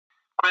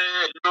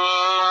ወዱ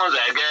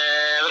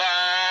ዘገብራ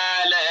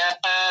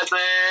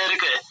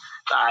ለጽድቅ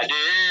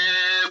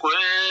ጻድቅ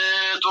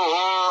ውእቱ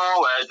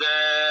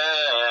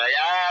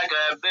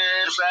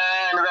ወዘያከብር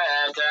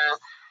ሰንበተ.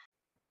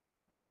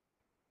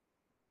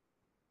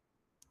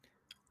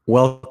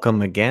 Welcome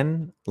again,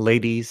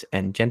 ladies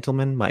and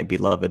gentlemen, my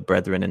beloved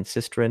brethren and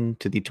sistren,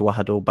 to the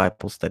Tawahado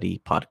Bible Study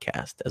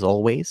Podcast. As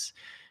always,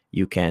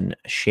 you can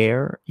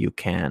share, you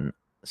can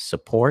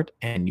support,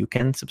 and you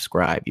can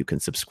subscribe. You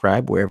can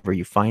subscribe wherever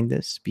you find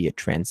this, be it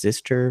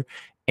Transistor,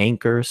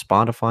 Anchor,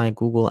 Spotify,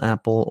 Google,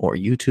 Apple, or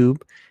YouTube,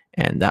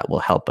 and that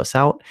will help us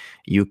out.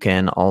 You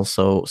can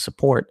also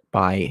support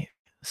by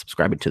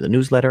subscribing to the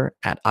newsletter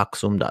at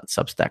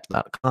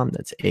aksum.substack.com.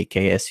 That's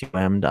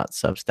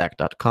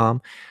aksum.substack.com.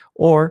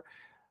 Or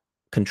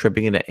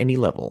contributing at any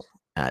level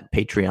at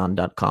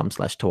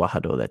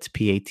patreon.com/Tawahado. That's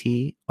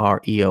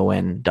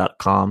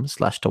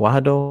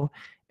patreon.com/Tawahado.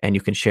 And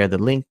you can share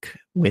the link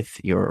with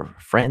your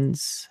friends,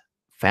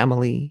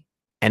 family,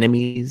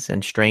 enemies,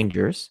 and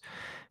strangers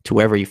to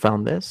wherever you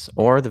found this,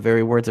 or the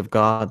very words of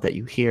God that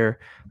you hear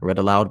read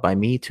aloud by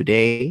me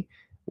today.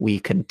 We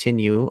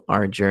continue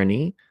our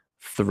journey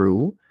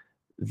through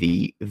the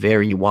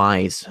very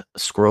wise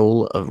scroll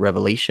of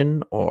Revelation,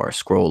 or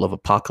scroll of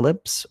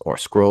Apocalypse, or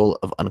scroll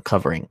of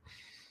Uncovering.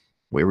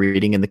 We're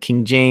reading in the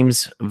King James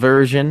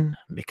Version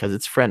because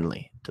it's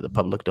friendly to the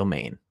public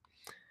domain.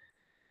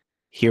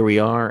 Here we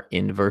are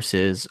in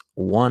verses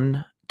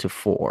 1 to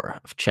 4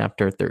 of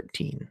chapter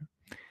 13.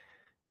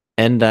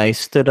 And I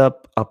stood up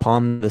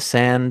upon the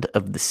sand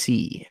of the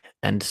sea,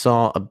 and saw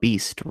a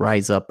beast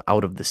rise up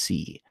out of the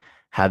sea,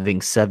 having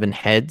 7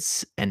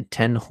 heads and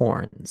 10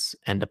 horns,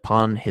 and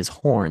upon his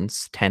horns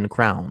 10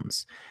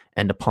 crowns,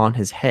 and upon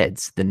his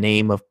heads the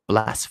name of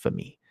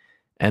blasphemy.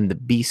 And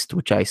the beast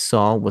which I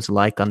saw was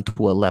like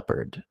unto a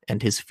leopard,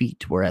 and his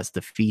feet were as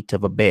the feet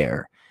of a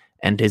bear,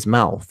 and his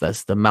mouth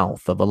as the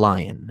mouth of a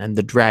lion. And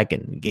the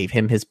dragon gave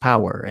him his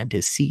power, and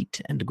his seat,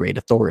 and great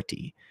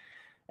authority.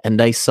 And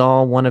I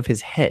saw one of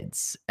his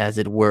heads, as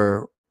it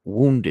were,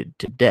 wounded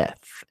to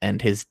death,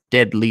 and his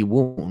deadly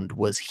wound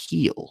was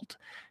healed.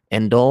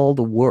 And all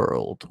the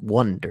world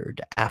wondered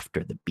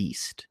after the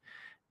beast.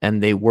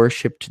 And they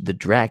worshipped the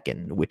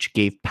dragon, which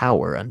gave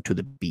power unto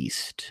the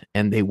beast.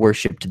 And they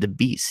worshipped the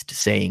beast,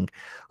 saying,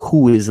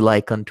 Who is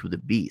like unto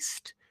the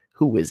beast?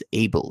 Who is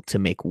able to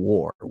make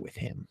war with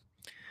him?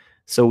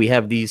 So we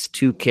have these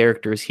two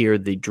characters here,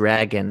 the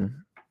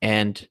dragon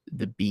and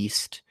the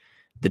beast.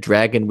 The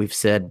dragon, we've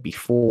said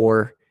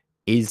before,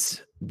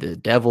 is the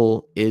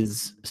devil,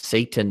 is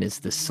Satan, is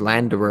the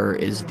slanderer,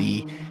 is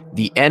the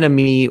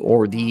enemy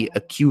or the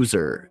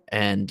accuser.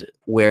 And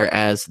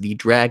whereas the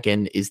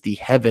dragon is the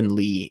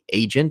heavenly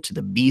agent,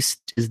 the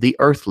beast is the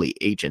earthly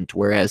agent.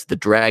 Whereas the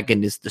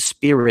dragon is the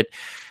spirit,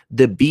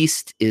 the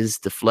beast is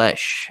the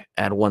flesh.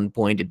 At one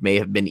point, it may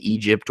have been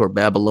Egypt or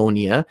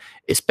Babylonia,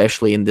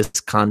 especially in this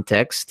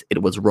context.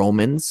 It was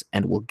Romans,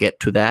 and we'll get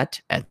to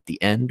that at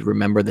the end.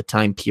 Remember the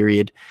time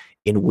period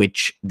in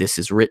which this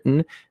is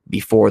written,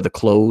 before the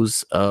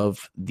close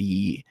of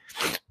the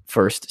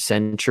 1st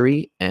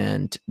century,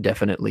 and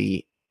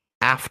definitely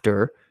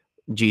after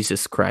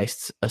Jesus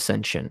Christ's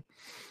ascension.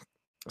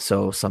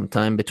 So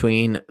sometime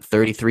between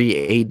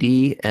 33 AD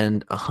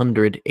and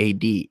 100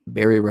 AD,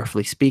 very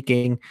roughly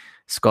speaking.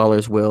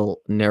 Scholars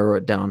will narrow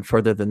it down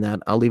further than that.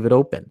 I'll leave it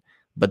open.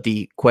 But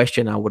the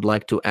question I would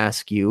like to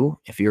ask you,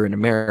 if you're an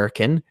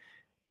American,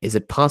 is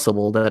it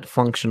possible that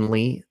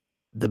functionally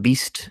the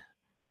beast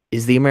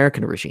is the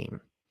American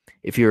regime?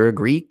 If you're a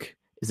Greek,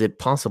 is it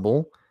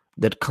possible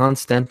that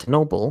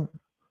Constantinople,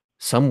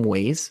 some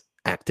ways,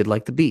 acted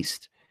like the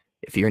beast?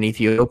 If you're an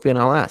Ethiopian,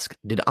 I'll ask,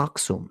 did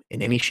Aksum,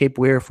 in any shape,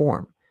 way, or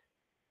form,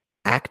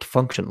 act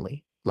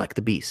functionally like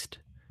the beast?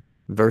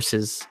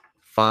 Verses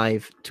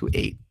 5 to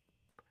 8.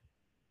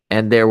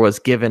 And there was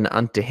given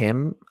unto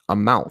him a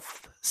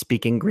mouth,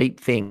 speaking great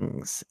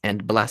things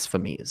and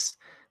blasphemies,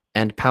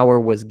 and power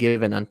was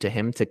given unto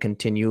him to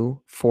continue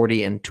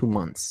 42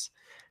 months.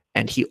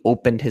 And he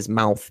opened his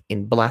mouth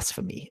in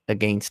blasphemy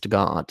against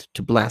God,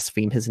 to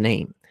blaspheme his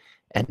name,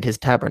 and his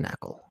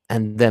tabernacle,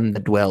 and them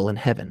that dwell in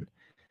heaven.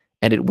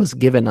 And it was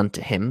given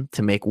unto him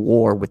to make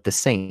war with the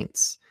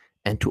saints,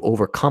 and to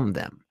overcome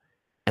them.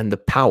 And the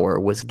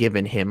power was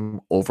given him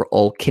over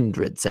all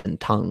kindreds and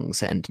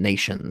tongues and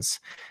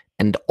nations.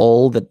 And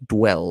all that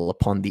dwell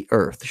upon the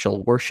earth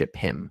shall worship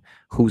him,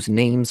 whose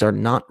names are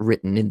not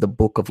written in the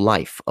book of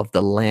life of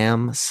the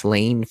Lamb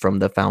slain from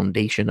the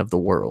foundation of the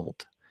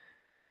world.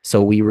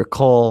 So we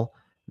recall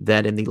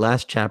that in the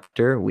last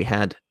chapter, we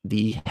had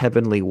the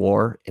heavenly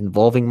war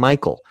involving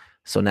Michael.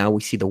 So now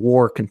we see the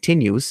war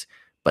continues,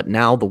 but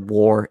now the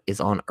war is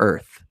on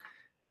earth.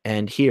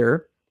 And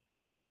here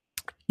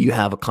you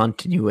have a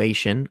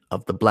continuation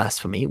of the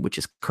blasphemy, which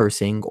is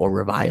cursing or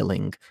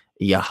reviling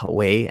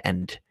Yahweh,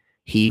 and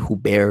he who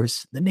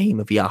bears the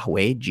name of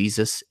Yahweh.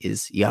 Jesus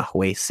is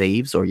Yahweh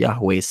saves, or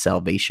Yahweh's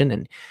salvation,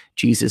 and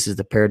Jesus is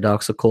the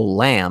paradoxical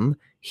lamb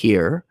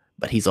here,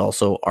 but he's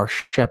also our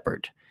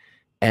shepherd.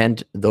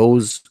 And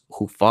those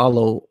who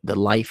follow the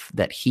life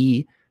that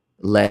he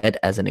led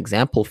as an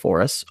example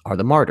for us are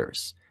the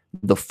martyrs.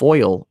 The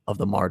foil of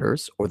the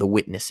martyrs, or the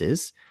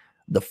witnesses,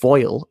 the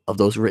foil of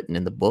those written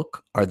in the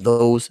book, are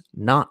those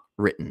not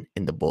written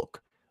in the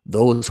book,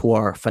 those who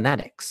are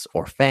fanatics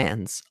or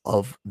fans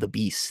of the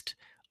beast,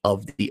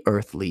 of the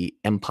earthly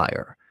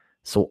empire.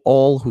 So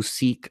all who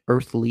seek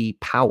earthly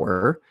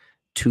power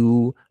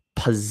to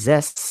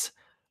possess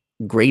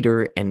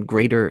greater and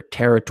greater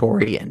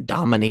territory and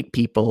dominate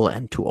people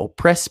and to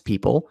oppress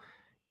people,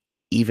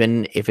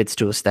 even if it's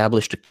to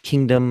establish the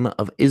kingdom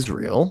of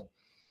Israel,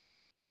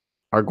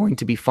 are going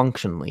to be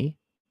functionally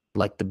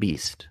like the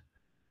beast.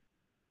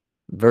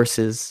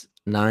 Verses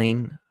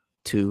 9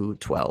 to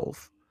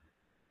 12.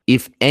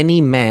 If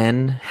any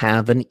man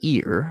have an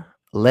ear,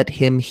 let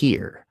him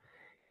hear.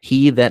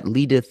 He that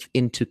leadeth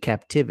into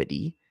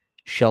captivity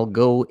shall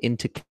go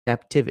into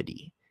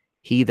captivity.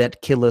 He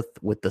that killeth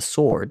with the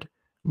sword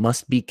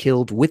must be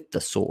killed with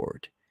the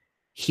sword.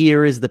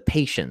 Here is the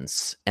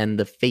patience and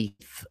the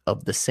faith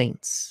of the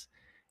saints.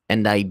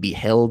 And I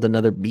beheld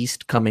another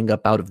beast coming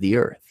up out of the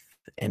earth,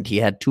 and he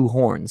had 2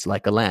 horns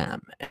like a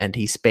lamb, and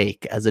he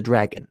spake as a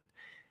dragon.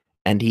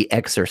 And he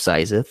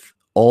exerciseth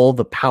all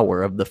the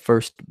power of the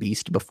first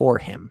beast before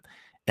him,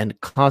 and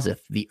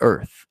causeth the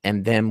earth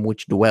and them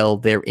which dwell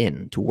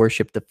therein to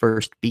worship the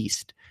first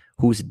beast,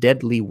 whose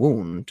deadly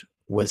wound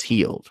was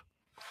healed.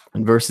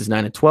 In verses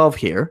 9 and 12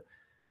 here,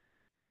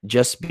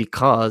 just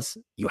because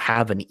you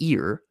have an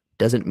ear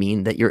doesn't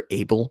mean that you're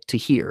able to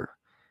hear.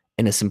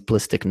 In a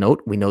simplistic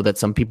note, we know that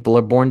some people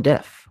are born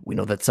deaf. We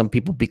know that some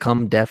people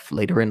become deaf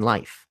later in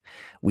life.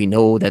 We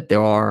know that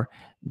there are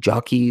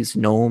jockeys,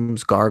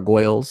 gnomes,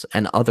 gargoyles,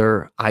 and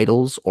other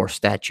idols or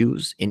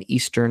statues in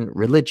Eastern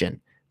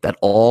religion that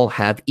all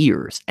have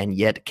ears and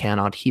yet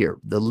cannot hear.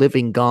 The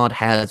living God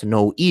has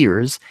no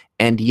ears,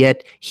 and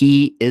yet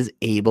he is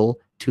able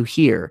to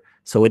hear.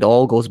 So it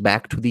all goes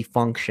back to the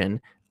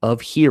function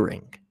of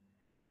hearing.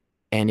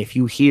 And if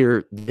you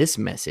hear this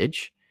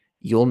message,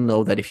 you'll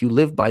know that if you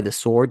live by the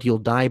sword, you'll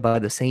die by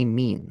the same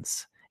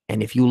means.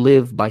 And if you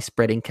live by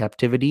spreading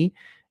captivity,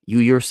 you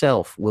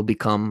yourself will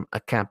become a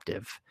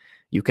captive.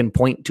 You can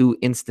point to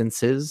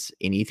instances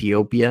in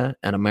Ethiopia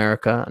and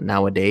America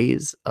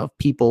nowadays of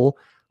people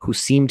who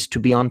seemed to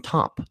be on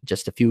top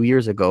just a few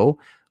years ago,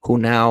 who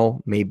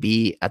now may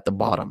be at the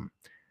bottom.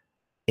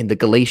 In the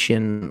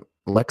Galatian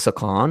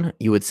lexicon,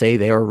 you would say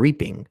they are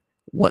reaping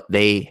what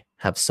they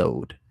have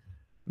sowed.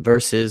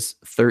 Verses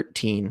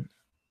 13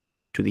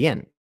 to the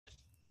end.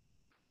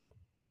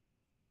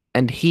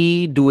 And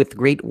he doeth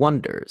great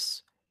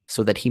wonders,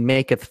 so that he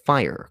maketh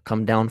fire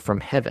come down from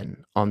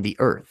heaven on the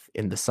earth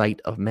in the sight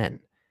of men,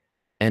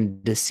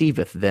 and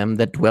deceiveth them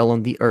that dwell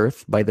on the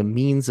earth by the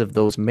means of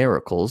those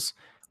miracles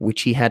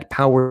which he had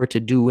power to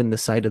do in the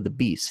sight of the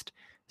beast,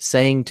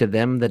 saying to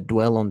them that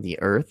dwell on the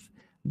earth,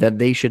 that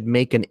they should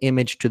make an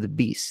image to the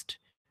beast,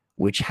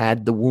 which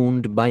had the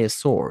wound by a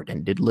sword,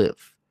 and did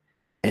live.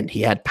 And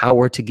he had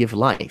power to give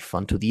life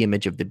unto the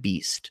image of the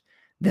beast,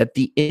 that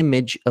the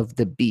image of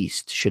the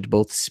beast should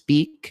both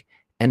speak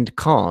and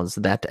cause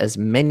that as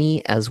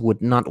many as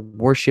would not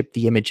worship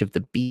the image of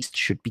the beast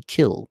should be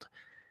killed.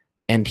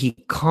 And he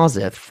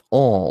causeth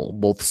all,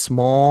 both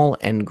small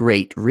and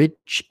great,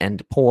 rich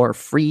and poor,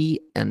 free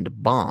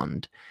and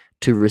bond,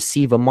 to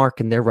receive a mark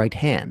in their right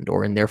hand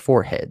or in their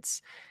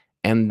foreheads,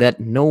 and that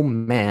no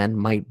man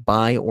might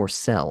buy or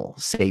sell,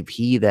 save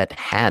he that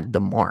had the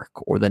mark,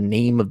 or the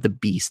name of the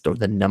beast, or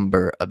the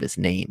number of his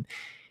name.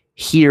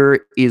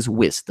 Here is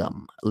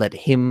wisdom. Let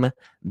him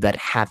that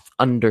hath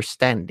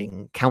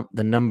understanding count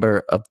the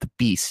number of the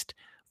beast,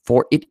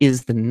 for it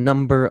is the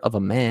number of a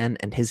man,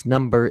 and his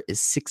number is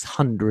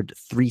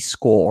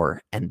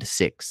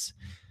 666.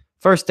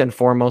 First and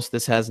foremost,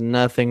 this has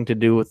nothing to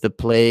do with the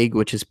plague,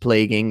 which is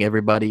plaguing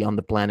everybody on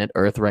the planet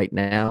Earth right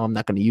now. I'm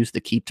not going to use the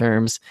key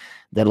terms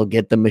that'll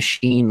get the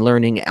machine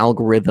learning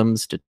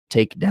algorithms to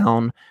take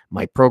down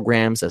my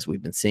programs, as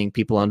we've been seeing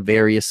people on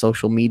various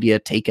social media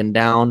taken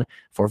down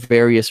for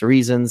various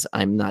reasons.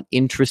 I'm not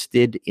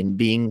interested in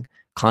being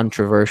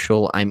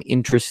controversial. I'm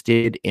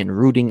interested in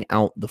rooting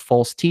out the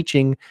false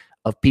teaching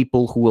of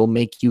people who will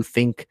make you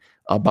think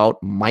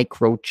about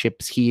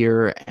microchips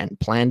here and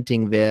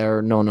planting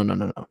there. No.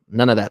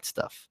 None of that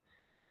stuff.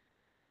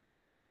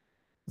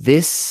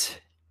 This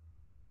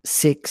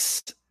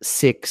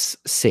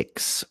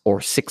 666,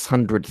 or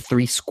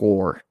 603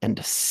 score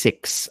and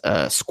 6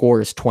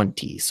 score is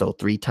 20. So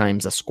 3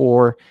 times a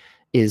score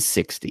is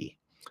 60.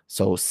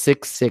 So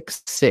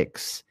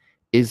 666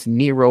 is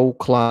Nero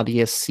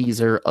Claudius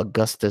Caesar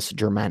Augustus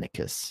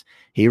Germanicus.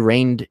 He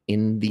reigned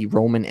in the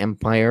Roman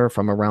Empire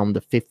from around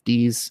the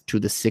 50s to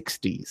the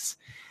 60s.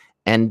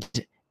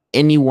 And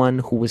anyone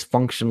who was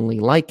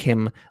functionally like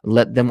him,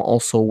 let them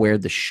also wear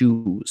the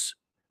shoes.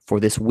 For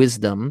this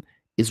wisdom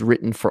is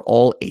written for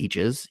all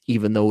ages,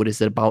 even though it is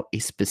about a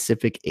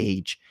specific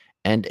age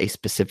and a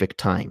specific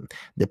time.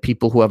 The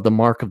people who have the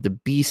mark of the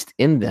beast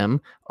in them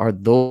are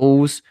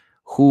those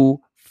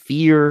who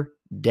fear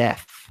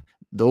death.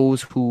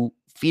 Those who,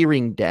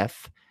 fearing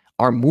death,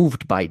 are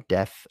moved by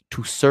death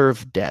to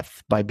serve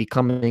death by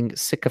becoming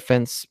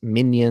sycophants,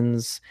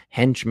 minions,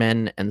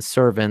 henchmen, and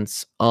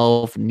servants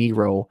of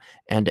Nero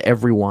and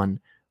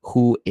everyone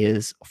who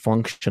is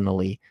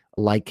functionally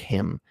like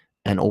him,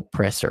 an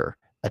oppressor,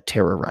 a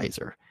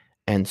terrorizer.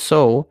 And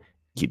so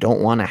you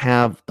don't want to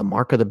have the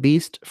mark of the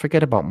beast.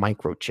 Forget about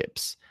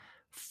microchips.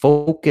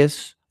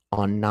 Focus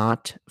on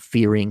not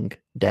fearing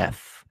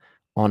death,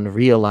 on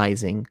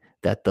realizing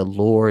that the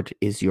Lord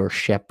is your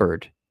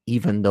shepherd,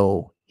 even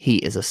though he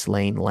is a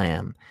slain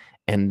lamb,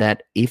 and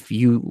that if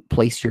you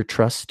place your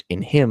trust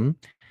in him,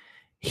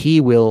 he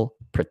will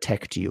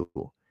protect you.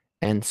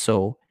 And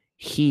so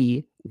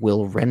he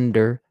will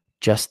render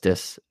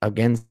justice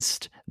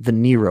against the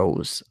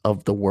Neros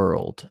of the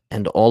world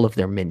and all of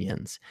their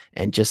minions.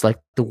 And just like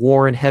the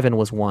war in heaven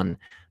was won,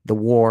 the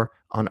war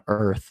on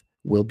earth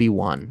will be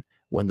won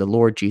when the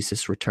Lord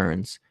Jesus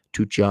returns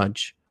to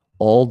judge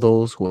all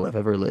those who have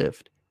ever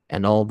lived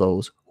and all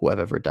those who have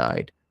ever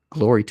died.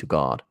 Glory to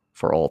God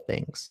for all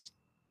things.